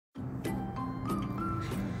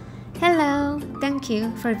Hello, thank you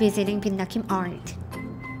for visiting Binna Kim Art.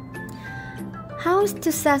 How's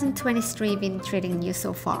 2023 been treating you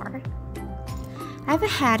so far? I've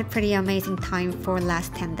had a pretty amazing time for the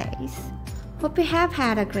last 10 days. Hope you have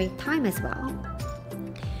had a great time as well.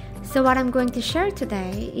 So what I'm going to share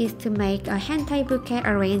today is to make a hand-tied bouquet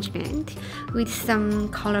arrangement with some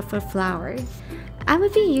colorful flowers. I will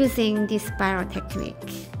be using this spiral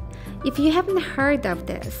technique. If you haven't heard of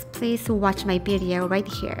this, please watch my video right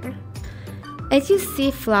here. As you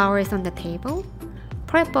see flowers on the table,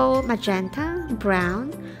 purple, magenta,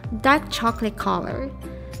 brown, dark chocolate color.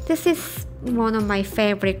 This is one of my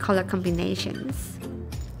favorite color combinations.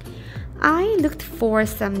 I looked for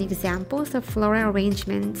some examples of floral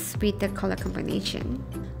arrangements with the color combination.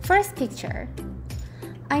 First picture.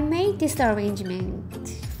 I made this arrangement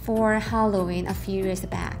for Halloween a few years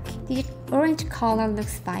back. The orange color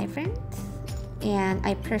looks vibrant, and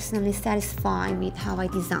I personally satisfied with how I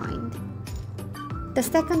designed. The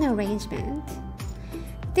second arrangement.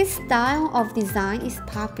 This style of design is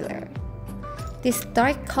popular. This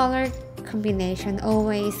dark color combination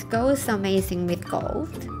always goes amazing with gold.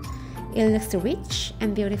 It looks rich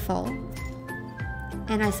and beautiful,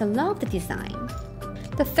 and I so love the design.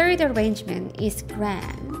 The third arrangement is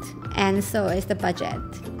grand, and so is the budget.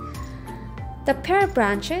 The pear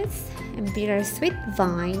branches and bittersweet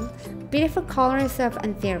vine, beautiful colors of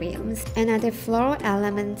anthuriums, and other floral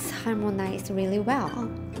elements harmonize really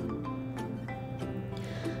well.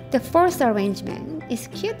 The fourth arrangement is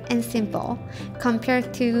cute and simple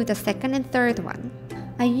compared to the second and third one.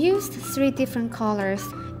 I used 3 different colors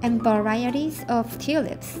and varieties of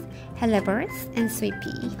tulips, helleborus, and sweet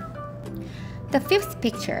pea. The fifth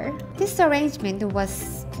picture. This arrangement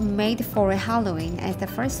was made for Halloween as the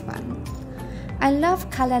first one. I love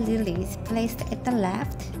calla lilies placed at the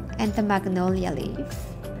left and the magnolia leaves.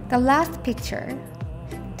 The last picture.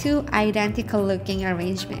 2 identical looking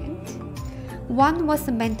arrangements. One was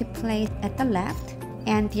meant to place at the left,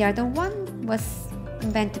 and the other one was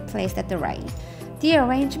meant to place at the right. The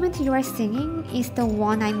arrangement you are seeing is the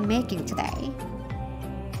one I'm making today.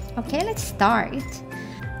 Okay, let's start.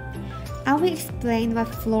 I will explain what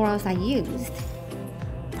florals I used.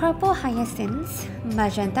 Purple hyacinths,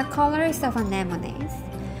 magenta colors of anemones,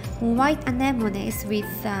 white anemones with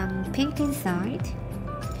pink inside,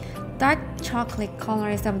 dark chocolate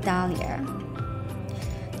colors of dahlia,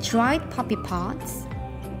 dried poppy pods,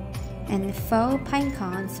 and faux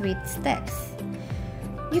pinecones with sticks.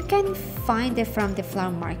 You can find it from the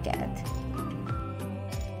flower market.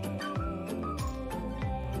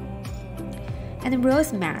 And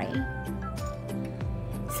rosemary.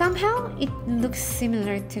 Somehow it looks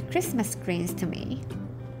similar to Christmas greens to me.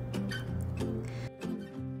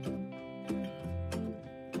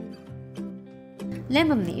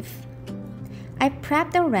 Lemon leaf. I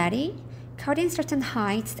prepped already, cut in certain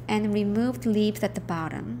heights and removed leaves at the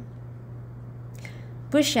bottom.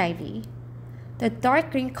 Bush ivy. The dark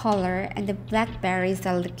green color and the blackberries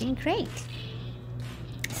are looking great.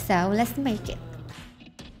 So let's make it.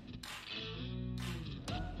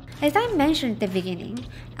 As I mentioned at the beginning,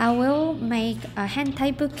 I will make a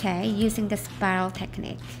hand-tied bouquet using the spiral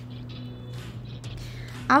technique.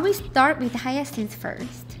 I will start with hyacinth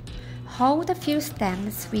first. Hold a few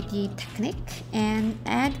stems with the technique and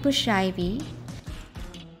add bush ivy,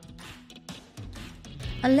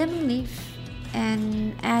 a lemon leaf,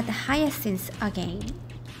 and add hyacinths again.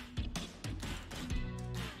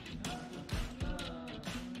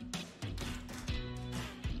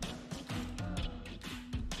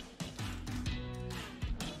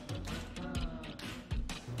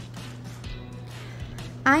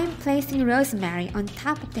 I am placing rosemary on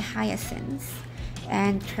top of the hyacinths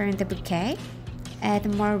and turn the bouquet. Add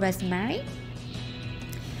more rosemary.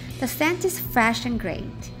 The scent is fresh and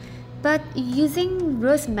great. But using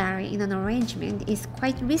rosemary in an arrangement is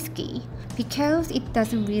quite risky because it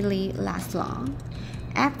doesn't really last long.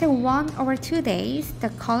 After 1 or 2 days, the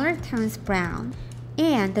color turns brown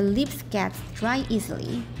and the leaves get dry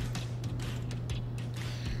easily.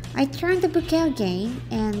 I turn the bouquet again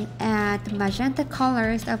and add magenta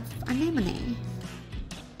colors of anemone.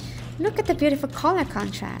 Look at the beautiful color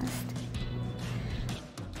contrast.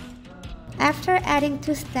 After adding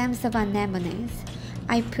 2 stems of anemones,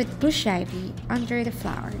 I put bush ivy under the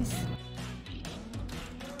flowers.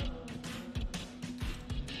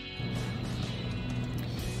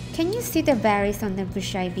 Can you see the berries on the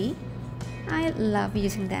bush ivy? I love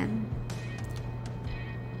using them.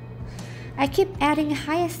 I keep adding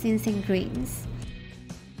hyacinths and greens.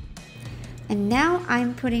 And now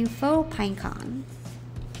I'm putting faux pinecone.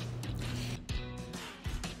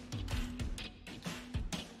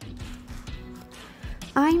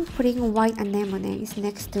 I'm putting white anemones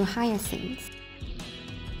next to hyacinths.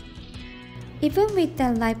 Even with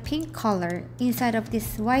the light pink color inside of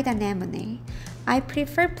this white anemone, I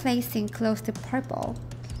prefer placing close to purple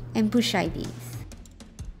and bush ivies.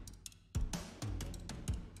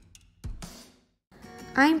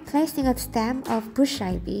 I'm placing a stem of bush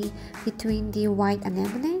ivy between the white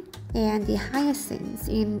anemone and the hyacinths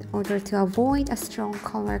in order to avoid a strong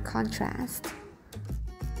color contrast.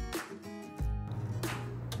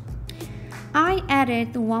 I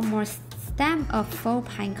added one more stem of faux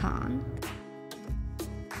pinecone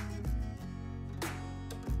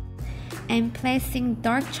and placing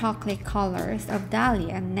dark chocolate colors of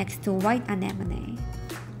dahlia next to white anemone.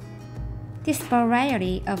 This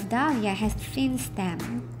variety of dahlia has thin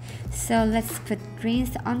stem, so let's put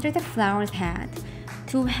greens under the flower's head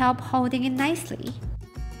to help holding it nicely.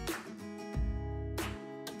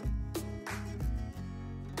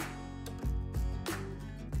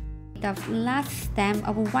 The last stem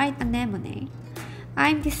of white anemone,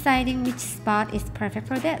 I'm deciding which spot is perfect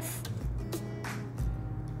for this.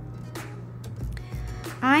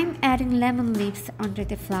 I'm adding lemon leaves under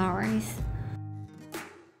the flowers.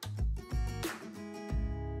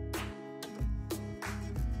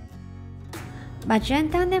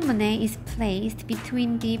 Magenta anemone is placed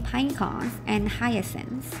between the pinecones and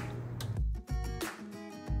hyacinths.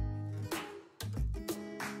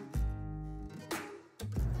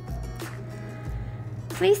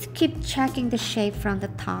 Please keep checking the shape from the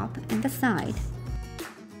top and the side.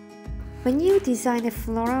 When you design a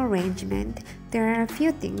floral arrangement, there are a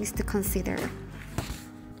few things to consider.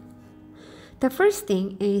 The first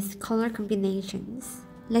thing is color combinations.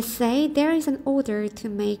 Let's say there is an order to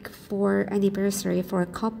make for anniversary for a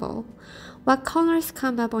couple. What colors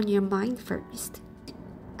come up on your mind first?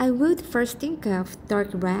 I would first think of dark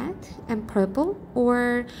red and purple,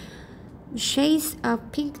 or shades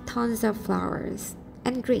of pink tones of flowers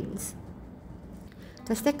and greens.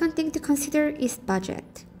 The second thing to consider is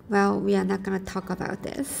budget. Well, we are not going to talk about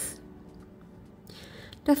this.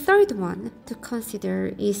 The third one to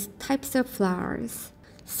consider is types of flowers.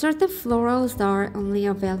 Certain florals are only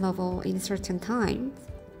available in certain times.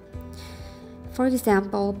 For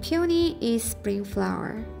example, peony is spring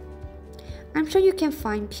flower. I'm sure you can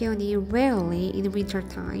find peony rarely in winter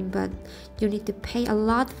time, but you need to pay a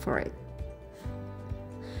lot for it.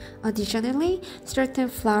 Additionally, certain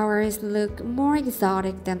flowers look more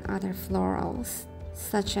exotic than other florals,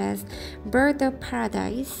 such as bird of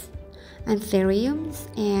paradise, anthuriums,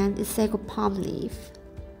 and sago palm leaf.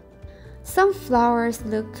 Some flowers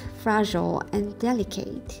look fragile and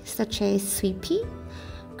delicate, such as sweet pea,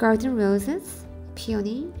 garden roses,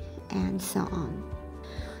 peony, and so on.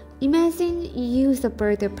 Imagine you use the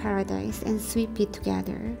bird of paradise and sweet pea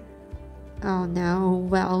together. Oh no,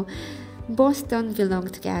 well, both don't belong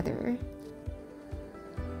together.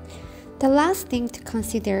 The last thing to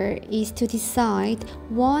consider is to decide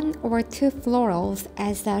one or two florals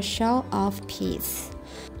as a show-off piece.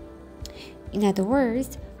 In other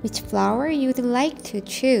words, which flower you'd like to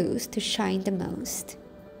choose to shine the most.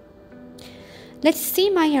 Let's see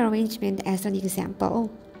my arrangement as an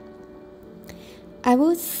example. I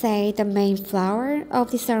would say the main flower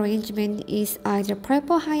of this arrangement is either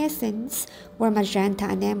purple hyacinths or magenta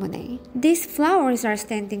anemone. These flowers are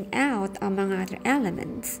standing out among other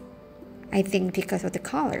elements, I think because of the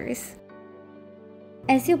colors.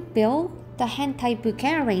 As you build the hentai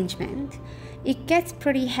bouquet arrangement, it gets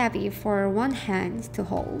pretty heavy for one hand to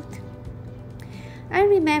hold. I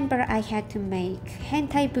remember I had to make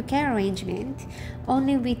hentai bouquet arrangement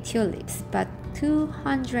only with tulips, but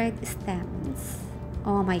 200 stems.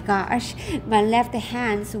 Oh my gosh, my left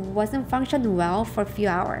hand wasn't functioning well for a few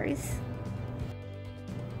hours.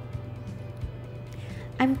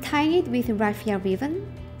 I'm tying it with raffia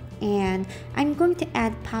ribbon, and I'm going to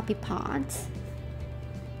add poppy pods.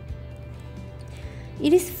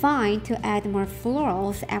 It is fine to add more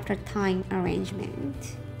florals after tying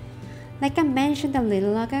arrangement. Like I mentioned a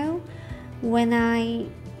little ago, when I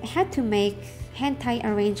had to make hentai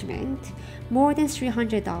arrangement more than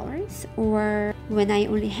 $300, or when I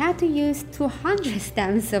only had to use 200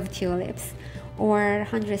 stems of tulips, or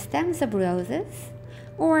 100 stems of roses,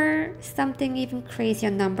 or something even crazier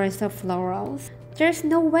numbers of florals, there's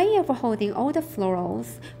no way of holding all the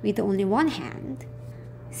florals with only one hand.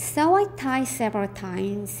 So I tied several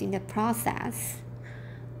times in the process.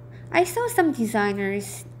 I saw some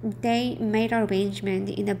designers, they made arrangement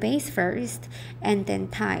in the base first and then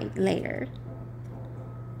tied later.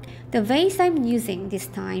 The vase I'm using this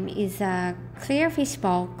time is a clear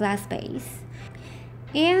fishbowl glass base,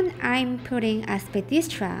 and I'm putting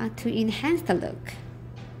aspidistra to enhance the look.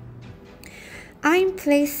 I'm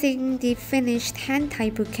placing the finished hand-tie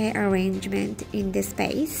bouquet arrangement in this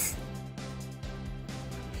vase,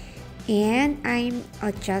 and I'm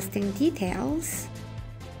adjusting details.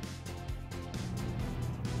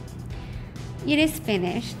 It is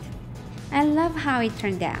finished. I love how it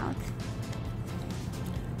turned out.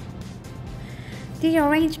 The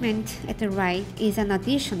arrangement at the right is an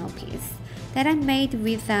additional piece that I made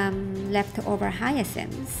with leftover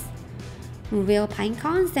hyacinths, real pine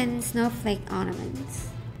cones, and snowflake ornaments.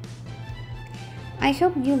 I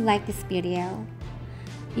hope you liked this video.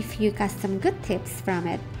 If you got some good tips from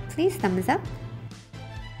it, please thumbs up.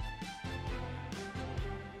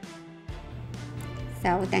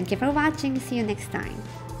 So thank you for watching. See you next time.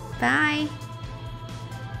 Bye!